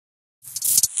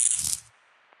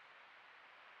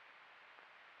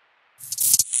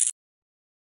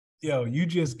Yo, you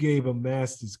just gave a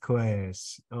master's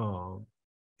class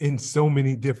in so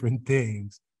many different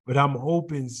things. But I'm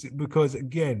hoping because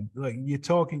again, like you're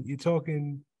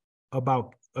talking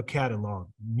about a catalog,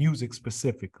 music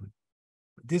specifically.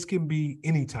 This can be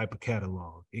any type of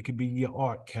catalog. It could be your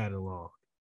art catalog.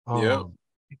 Yeah.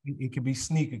 It could be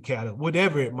sneaker catalog,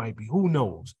 whatever it might be. Who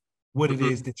knows what it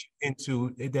Mhm. is that you're into,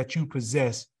 that you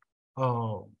possess,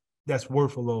 um, that's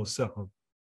worth a little something.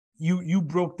 You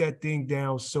broke that thing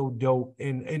down so dope,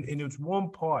 and it was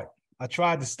one part I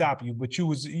tried to stop you, but you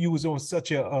was on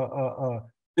such a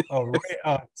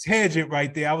tangent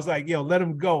right there. I was like, yo, let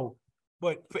him go.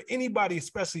 But for anybody,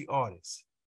 especially artists,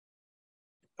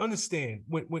 understand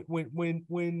when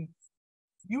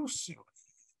you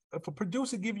if a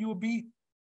producer give you a beat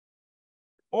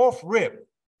off rip,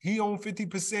 he own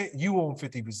 50%, you own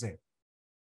 50%.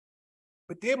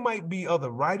 But there might be other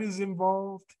writers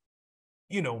involved.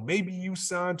 Maybe you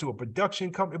signed to a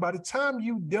production company. By the time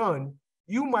you done,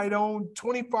 you might own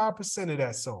 25% of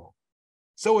that song.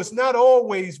 So it's not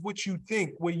always what you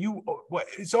think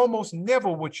it's almost never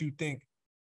what you think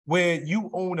where you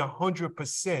own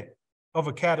 100% of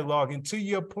a catalog. And to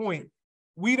your point,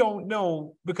 we don't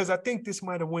know, because I think this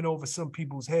might have went over some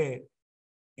people's head.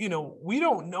 We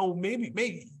don't know,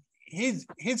 maybe his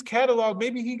catalog,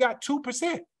 maybe he got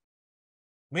 2%.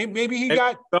 Maybe he They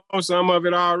got sold some of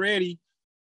it already,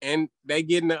 and they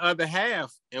getting the other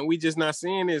half, and we just not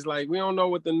seeing this. Like, we don't know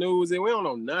what the news is. We don't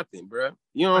know nothing, bro.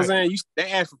 You know what I'm right. saying?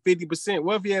 They asked for 50%.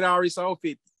 What if he had already sold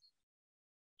 50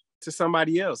 to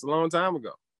somebody else a long time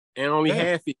ago, and only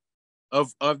Yeah.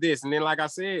 half of this? And then, like I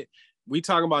said, we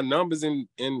talking about numbers in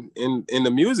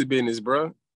the music business,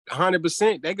 bro.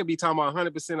 100%. They could be talking about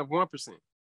 100% of 1%.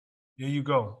 There you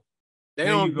go. They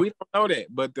There you don't. go. We don't know that,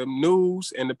 but the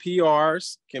news and the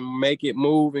PRs can make it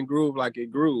move and groove like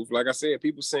it groove. Like I said,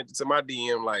 people sent it to my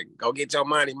DM like, "Go get your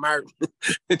money, Mark."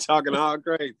 Talking all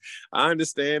crazy. I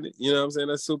understand it. You know what I'm saying?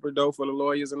 That's super dope for the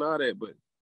lawyers and all that. But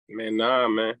man, nah,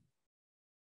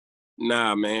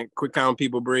 man. Quit counting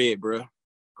people bread, bro.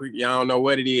 Quick, y'all don't know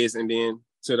what it is, and then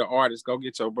to the artists, go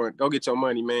get your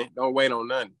money, man. Don't wait on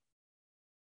nothing.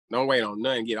 Don't wait on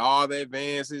nothing. Get all the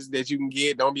advances that you can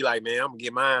get. Don't be like, man, I'm gonna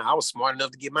get mine. I was smart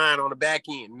enough to get mine on the back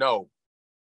end. No,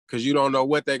 because you don't know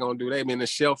what they're gonna do. They've been to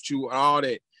shelf you all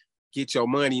that. Get your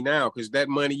money now, because that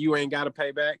money you ain't got to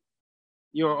pay back.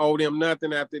 You don't owe them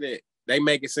nothing after that. They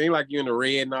make it seem like you're in the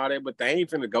red and all that, but they ain't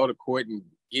finna go to court and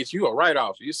get you a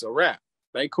write-off. It's a wrap.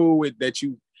 They cool with that.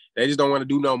 They just don't want to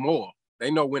do no more.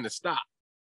 They know when to stop.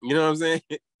 You know what I'm saying?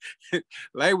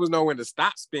 Labels know when to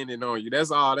stop spending on you.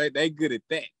 That's all. They good at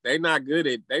that. They not good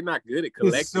at It's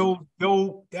collecting. so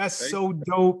dope. That's They, so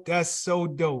dope. That's so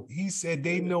dope. He said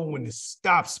they know when to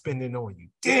stop spending on you.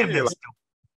 Damn, yeah, that's like, dope.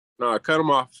 no, cut them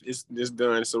off. It's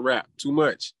done. It's a wrap. Too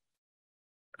much.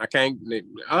 I can't.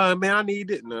 Man, I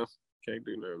need it. No, can't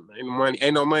do nothing. Ain't no money.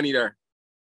 Ain't no money there.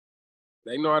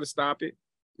 They know how to stop it.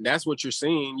 That's what you're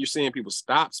seeing. You're seeing people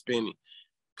stop spending.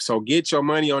 So get your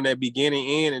money on that beginning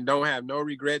end and don't have no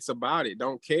regrets about it.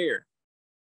 Don't care.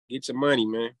 Get your money,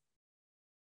 man.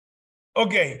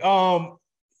 Okay.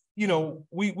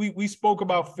 We spoke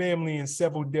about family in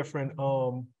several different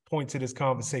points of this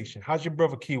conversation. How's your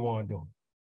brother Kiwan doing?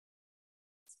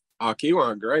 Oh,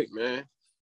 Keywan, great, man.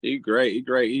 He great. He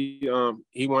great.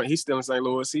 He's still in St.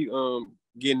 Louis. He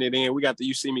getting it in. We got the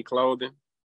You See Me clothing.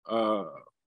 Uh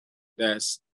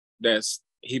that's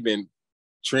he been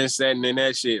trend setting in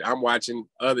that shit. I'm watching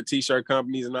other t-shirt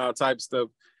companies and all type of stuff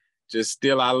just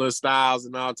steal our little styles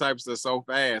and all types of stuff so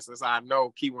fast. That's how I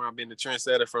know Keywan been the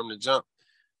trendsetter from the jump.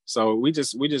 So we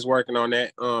just working on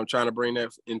that, trying to bring that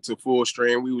into full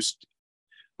stream. We was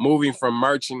moving from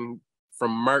merch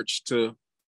to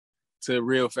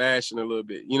real fashion a little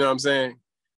bit. You know what I'm saying?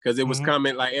 Because it was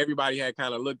coming, like everybody had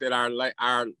kind of looked at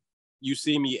our You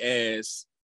See Me as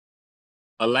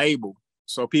a label.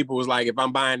 So people was like, if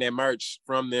I'm buying that merch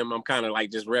from them, I'm kind of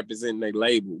like just representing their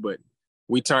label. But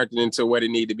we turned it into what it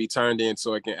needed to be turned in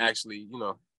so it can actually,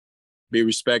 be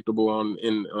respectable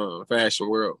in fashion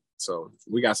world. So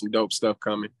we got some dope stuff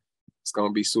coming. It's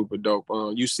gonna be super dope.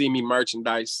 You see me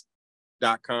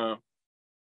merchandise.com.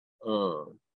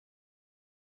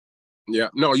 Yeah,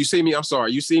 no, you see me. I'm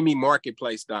sorry. You see me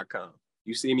marketplace.com.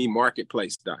 You see me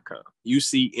marketplace.com.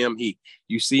 UCME.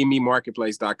 You see me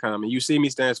marketplace.com. And you see me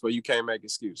stands for You Can't Make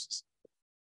Excuses.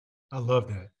 I love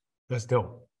that. That's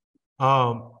dope.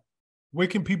 Where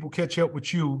can people catch up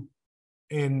with you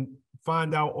and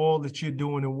find out all that you're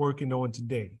doing and working on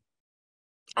today?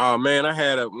 Oh man,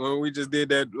 when we just did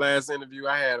that last interview,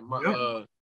 I had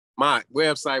my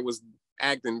website was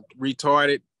acting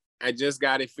retarded. I just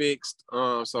got it fixed.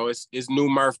 So it's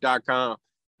newmurph.com.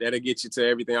 that'll get you to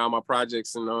everything, all my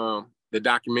projects and the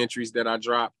documentaries that I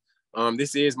drop.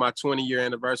 This is my 20-year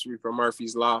anniversary for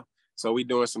Murphy's Law. So we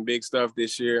doing some big stuff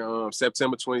this year.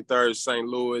 September 23rd, St.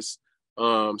 Louis.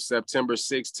 September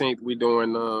 16th, we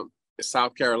doing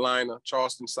South Carolina,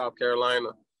 Charleston, South Carolina.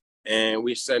 And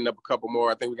we're setting up a couple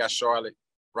more. I think we got Charlotte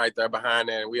right there behind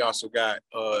that. And we also got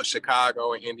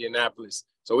Chicago and Indianapolis.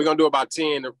 So we're gonna do about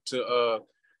 10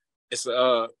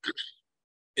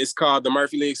 it's called the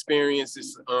Murphy Lee Experience.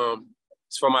 It's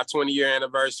for my 20-year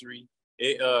anniversary.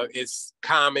 It's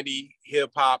comedy,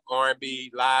 hip hop,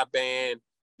 R&B, live band,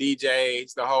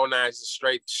 DJs, the whole nine. It's a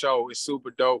straight show. It's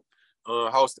super dope.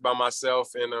 Hosted by myself,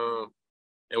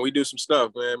 and we do some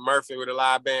stuff, man. Murphy with a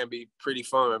live band be pretty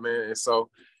fun, man.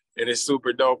 And it's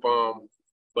super dope.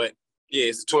 But yeah,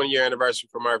 it's the 20-year anniversary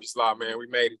for Murphy's Law, man. We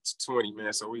made it to 20,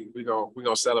 man. So we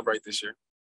gonna celebrate this year.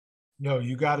 Yo,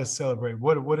 you gotta celebrate.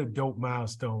 What a dope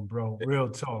milestone, bro. Real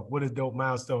talk. What a dope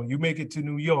milestone. You make it to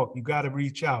New York, you gotta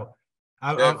reach out.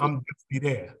 I'm definitely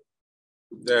there.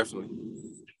 Definitely.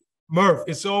 Murph,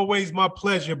 it's always my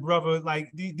pleasure, brother.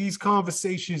 Like these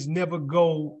conversations never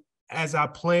go as I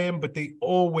plan, but they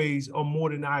always are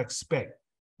more than I expect.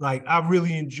 Like I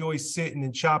really enjoy sitting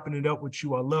and chopping it up with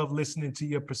you. I love listening to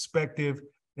your perspective.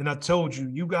 And I told you,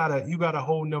 you got a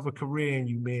whole nother career in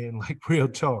you, man. Like real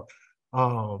talk.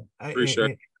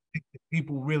 Appreciate it.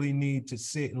 People really need to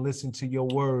sit and listen to your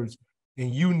words,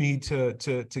 and you need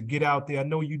to get out there. I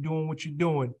know you're doing what you're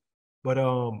doing, but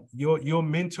your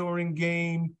mentoring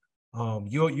game,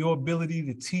 your ability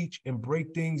to teach and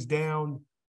break things down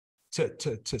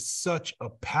to such a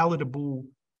palatable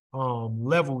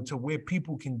level to where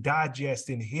people can digest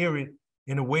and hear it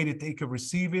in a way that they could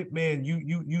receive it, man,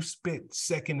 you spit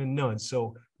second to none.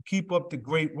 So keep up the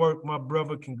great work, my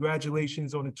brother.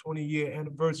 Congratulations on the 20-year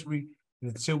anniversary.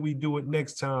 And until we do it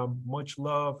next time, much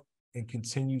love and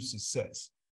continued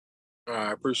success.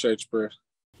 I appreciate you, bro.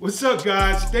 What's up,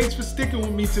 guys? Thanks for sticking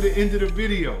with me to the end of the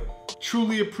video.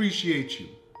 Truly appreciate you.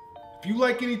 If you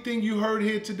like anything you heard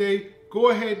here today,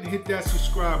 go ahead and hit that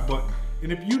subscribe button.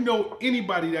 And if you know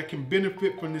anybody that can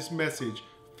benefit from this message,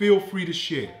 feel free to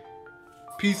share.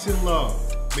 Peace and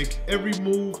love. Make every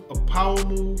move a power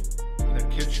move. And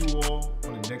I'll catch you all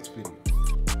on the next video.